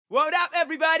What up,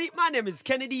 everybody? My name is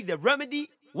Kenedy, The Remedy.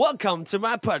 Welcome to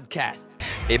my podcast.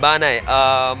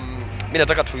 Bana, mimi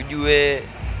nataka tujue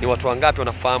ni watu wangapi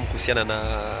wanafahamu kuhusiana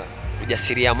na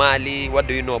ujasiriamali. What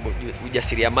do you know about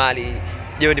ujasiriamali?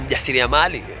 Je, wewe ni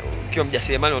mjasiriamali? Ukiwa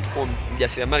mjasiriamali unatakuwa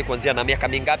mjasiriamali kuanzia na miaka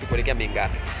mingapi kuelekea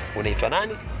mingapi? Unaitwa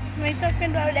nani? Naitwa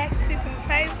Pendo au Daxi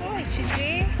 5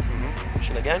 HG.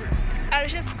 Shule gani?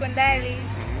 Arusha Sekondari.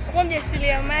 Kuwa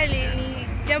mjasiriamali ni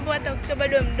jambo hata ukiwa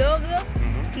bado mdogo,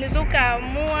 unaweza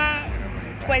kuamua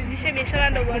kuanzisha biashara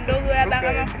ndogo ndogo, labda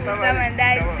kama kuuza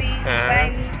mandazi,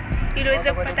 bani, ili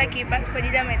uweze kupata kipato kwa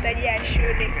ajili ya mahitaji ya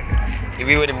shule.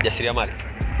 Hivi wewe ni mjasiriamali?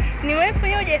 Nimewahi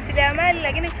kufanya ujasiriamali,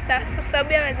 lakini kwa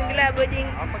sababu ya mazingira ya boarding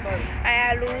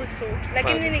hayaruhusu.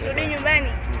 Lakini nikirudi nyumbani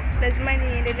lazima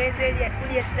niendeleze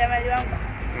ujasiriamali wangu.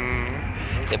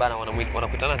 Bana,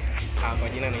 wanakuita nani? Kwa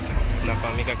jina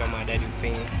nafahamika kama Adadi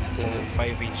Hussein,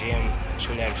 5 EGM,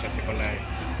 Shule ya Arusha Sekondari.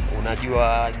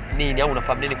 Unajua nini au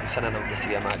unafahamu nini kuhusiana na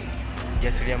ujasiriamali?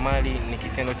 Ujasiriamali ni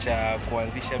kitendo cha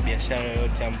kuanzisha biashara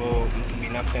yoyote ambayo mtu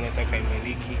binafsi anaweza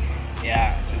kuimiliki,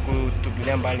 ya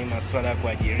kutupilia mbali masuala ya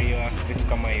kuajiriwa, vitu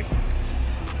kama hivyo.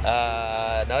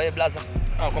 Na wewe blaza?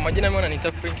 Kwa majina mimi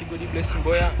naitwa Frank God Bless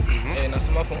Mboya,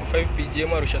 nasoma form 5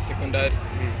 PGM Arusha Sekondari.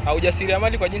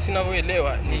 Ujasiriamali kwa jinsi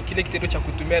ninavyoelewa ni kile kitendo cha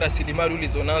kutumia rasilimali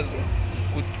ulizonazo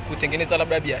kutengeneza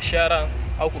labda biashara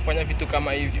au kufanya vitu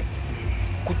kama hivyo,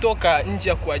 kutoka nje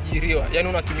ya kuajiriwa. Yaani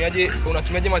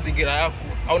unatumiaje mazingira yako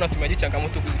au unatumiaje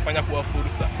changamoto kuzifanya kuwa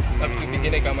fursa na vitu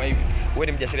vingine kama hivyo. Wewe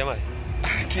ni mjasiriamali?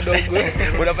 Kidogo.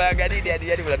 Unafanya nini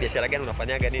hadi kuna biashara gani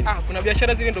unafanyaga nini? Kuna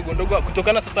biashara zile ndogo ndogo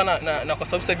kutokana sasa na kwa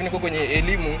sababu sasa hivi niko kwenye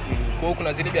elimu, kwa hiyo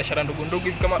kuna zile biashara ndogo ndogo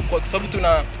hivi, kama kwa sababu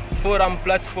tuna forum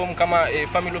platform kama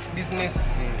family of business,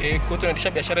 kwa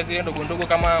tunaendesha biashara zile ndogo ndogo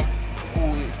kama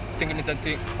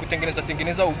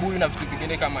kutengeneza ubuyu na vitu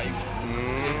vingine kama hivyo.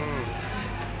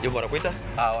 Jomba anakuita?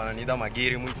 Wananiita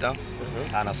Magiri Mwita.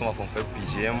 Anasoma form 5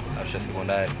 PGM Arusha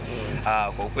Sekondari.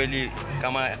 Kwa kweli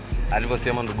kama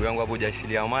alivyosema ndugu yangu hapo,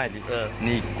 ujasiriamali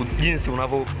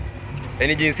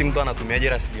ni jinsi mtu anatumiaje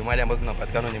rasilimali ambazo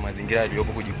zinapatikana kwenye mazingira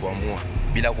yaliyopo kujikwamua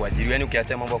bila kuajiriwa. Yaani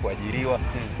ukiacha mambo ya kuajiriwa,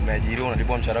 umeajiriwa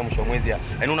unalipwa mshahara mwisho wa mwezi.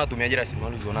 Yaani unatumiaje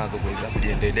rasilimali ulizonazo kuweza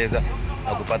kujiendeleza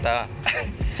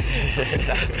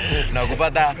na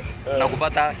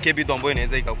kupata capital ambayo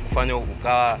inaweza ikakufanya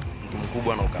ukawa mtu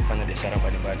mkubwa na ukafanya biashara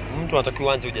mbalimbali. Mtu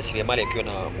anatakiwa aanze ujasiriamali akiwa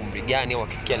na umri gani au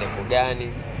akifikia lengo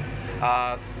gani?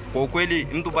 Kwa kweli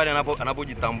mtu pale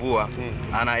anapojitambua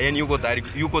yani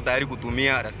yuko tayari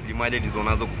kutumia rasilimali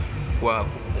alizonazo kwa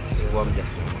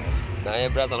mjasiriamali. Na yeye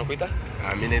brother anakuita?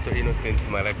 Mimi naitwa Innocent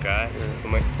Malaka,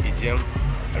 nasoma EGM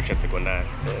Arusha Sekondari.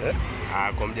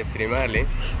 Kwa mjasiriamali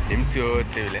ni mtu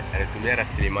yote yule anatumia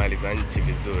rasilimali za nchi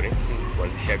vizuri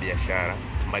kuanzisha biashara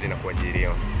mbali na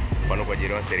kuajiriwa. Mfano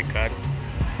kuajiriwa serikali,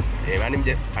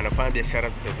 yaani anafanya biashara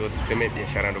zote, tuseme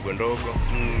biashara ndogo ndogo,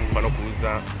 mfano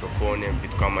kuuza sokoni,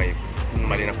 vitu kama hivyo,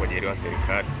 mbali na kuajiriwa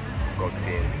serikali kwa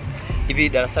ofisini. Hivi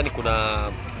darasani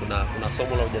kuna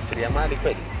somo la ujasiriamali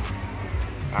kweli?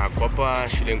 Kwa hapa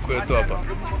shule kwetu hapa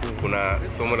kuna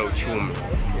somo la uchumi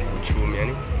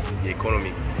yani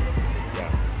economics.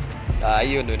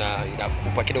 Hiyo ndio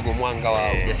inakupa kidogo mwanga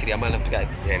wa ujasiriamali na vitu gani?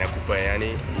 Inakupa,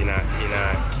 yani ina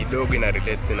kidogo ina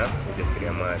relate na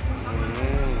ujasiriamali.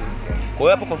 Kwa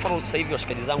hiyo hapo kwa mfano sasa hivi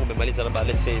washikaji zangu wamemaliza labda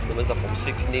let's say wamemaliza form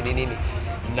 6 nini,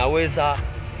 naweza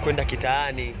kwenda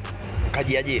kitaani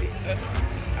ukajiajiri?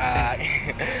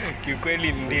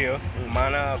 Kiukweli ndio,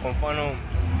 maana kwa mfano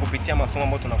kupitia masomo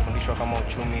ambayo tunafundishwa kama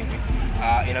uchumi hivi,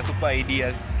 inatupa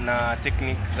ideas na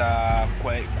techniques za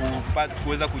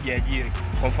kuweza kujiajiri.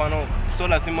 Kwa mfano sio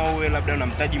lazima uwe labda una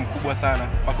mtaji mkubwa sana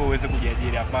mpaka uweze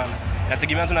kujiajiri, hapana.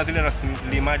 Inategemea tu na zile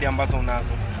rasilimali ambazo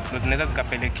unazo ndio zinaweza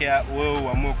zikapelekea wewe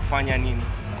uamue kufanya nini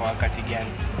kwa wakati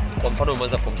gani. Kwa mfano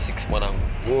umeweza form 6 mwanangu,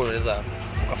 wewe unaweza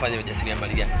ukafanya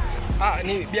ujasiriamali gani?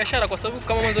 Ni biashara, kwa sababu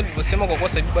kama mwanzo nilivyosema, kwa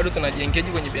sababu bado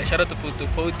tunajiengage kwenye biashara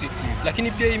tofauti,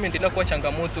 lakini pia hii imeendelea kuwa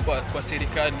changamoto kwa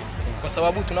serikali, kwa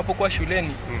sababu tunapokuwa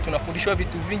shuleni tunafundishwa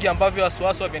vitu vingi ambavyo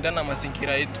haswa viendana na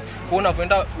mazingira yetu. Kwa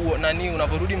hiyo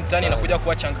unavorudi mtaani inakuja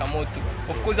kuwa changamoto.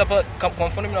 Of course hapa kwa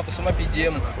mfano mimi naposoma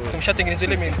PGM tumeshatengeneza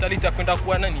ile mentality ya kwenda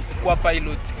kuwa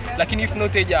pilot, lakini if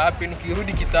not happen,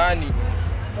 ukirudi kitaani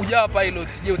ujawa pilot,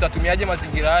 je utatumiaje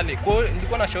mazingira yale? Kwa hiyo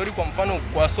nilikuwa nashauri kwa mfano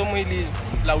kwa somo hili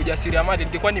la ujasiriamali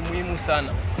lingekuwa ni muhimu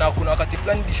sana, na kuna wakati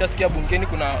fulani nilishasikia bungeni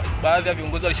kuna baadhi ya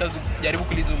viongozi walishajaribu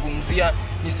kulizungumzia.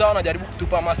 Ni sawa wanajaribu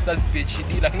kutupa masters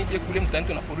PhD, lakini je kule mtaani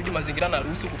tunaporudi mazingira na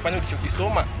ruhusu kufanya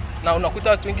ulichokisoma? Na unakuta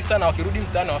watu wengi sana wakirudi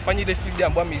mtaani wafanye ile field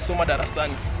ambayo wameisoma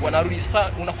darasani, wanarudi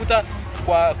sasa unakuta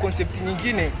kwa concept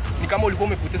nyingine ni kama ulikuwa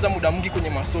umepoteza muda mwingi kwenye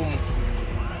masomo.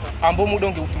 ambao muda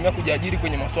ungeutumia kujiajiri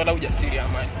kwenye masuala ya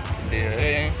ujasiriamali. Ndio.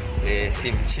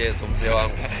 Si mchezo mzee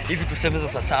wangu. Hivi tuseme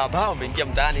sasa saba umeingia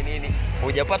mtaani nini?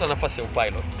 Hujapata nafasi ya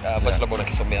pilot. Basi labda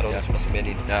unakisomea roho, unasomea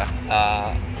nini?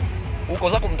 Uko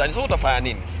zako mtaani sasa utafanya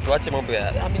nini? Tuache mambo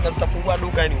ya mimi nitafungua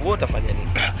duka, yani wewe utafanya nini?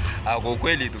 Kwa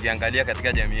kweli tukiangalia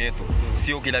katika jamii yetu,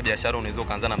 sio kila biashara unaweza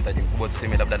kuanza na mtaji mkubwa,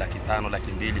 tuseme labda 500,000,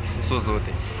 200,000, sio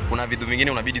zote. Kuna vitu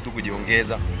vingine unabidi tu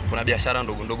kujiongeza. Kuna biashara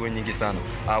ndogo ndogo nyingi sana.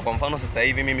 Kwa mfano sasa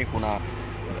hivi mimi kuna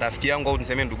rafiki yangu au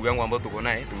niseme ndugu yangu ambao tuko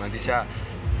naye, tumeanzisha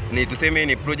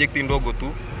ni project ndogo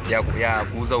tu ya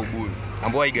kuuza ubuyu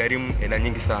ambao haigharimu hela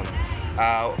nyingi sana.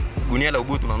 Gunia la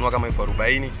ubuyu tunanunua kama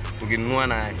 40,000, tukinunua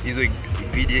na hizo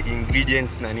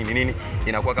ingredients na nini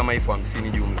inakuwa kama 50,000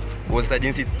 jumla. Kwa sasa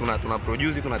jinsi tuna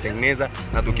produce, tunatengeneza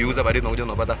na tukiuza baadaye tunakuja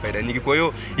tunapata faida nyingi. Kwa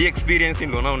hiyo hii experience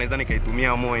ndio naona naweza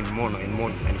nikaitumia more and more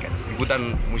na nikaikuta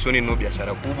mwishoni ndio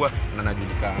biashara kubwa na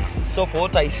najulikana. So for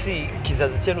what I see,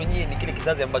 kizazi chenu nyinyi ni kile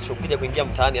kizazi ambacho ukija kuingia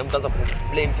mtaani hamtaanza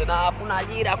kublame tena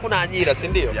hakuna ajira, si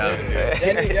ndio? Yes.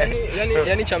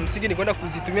 Yani cha msingi ni kwenda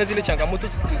kuzitumia zile changamoto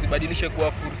tuzibadilishe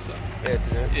kuwa fursa.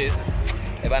 Yes.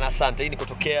 Bana, asante. Hii ni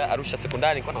kutokea Arusha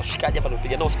Sekondari. Nilikuwa na washikaji hapa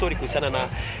tunapiga nao story kuhusiana na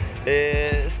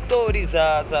stories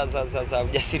za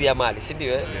ujasiriamali, si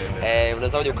ndio?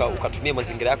 Unaweza ukatumia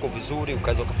mazingira yako vizuri,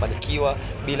 ukaweza ukafanikiwa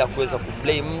bila kuweza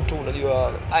kublame mtu.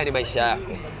 Unajua haya ni maisha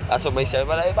yako. Hasa maisha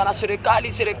bana,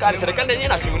 serikali yenyewe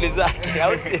na shughuli zake,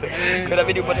 au sio?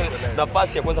 Inabidi upate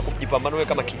nafasi ya kuweza kujipambana wewe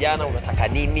kama kijana, unataka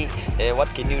nini?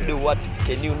 What can you do, what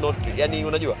can you not? Yani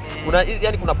unajua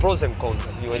kuna pros and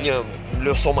cons. Wenyewe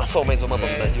leo soma hizo mambo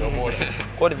tunajua bora.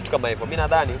 Kwa hiyo vitu kama hivyo. Mimi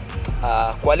nadhani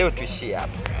kwa leo tuishie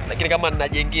hapa. Lakini kama nina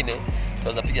jingine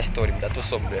tuanza piga story muda tu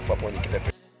so mrefu hapo kwenye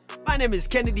kipepe. My name is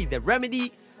Kenedy The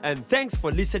Remedy, and thanks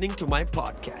for listening to my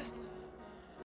podcast.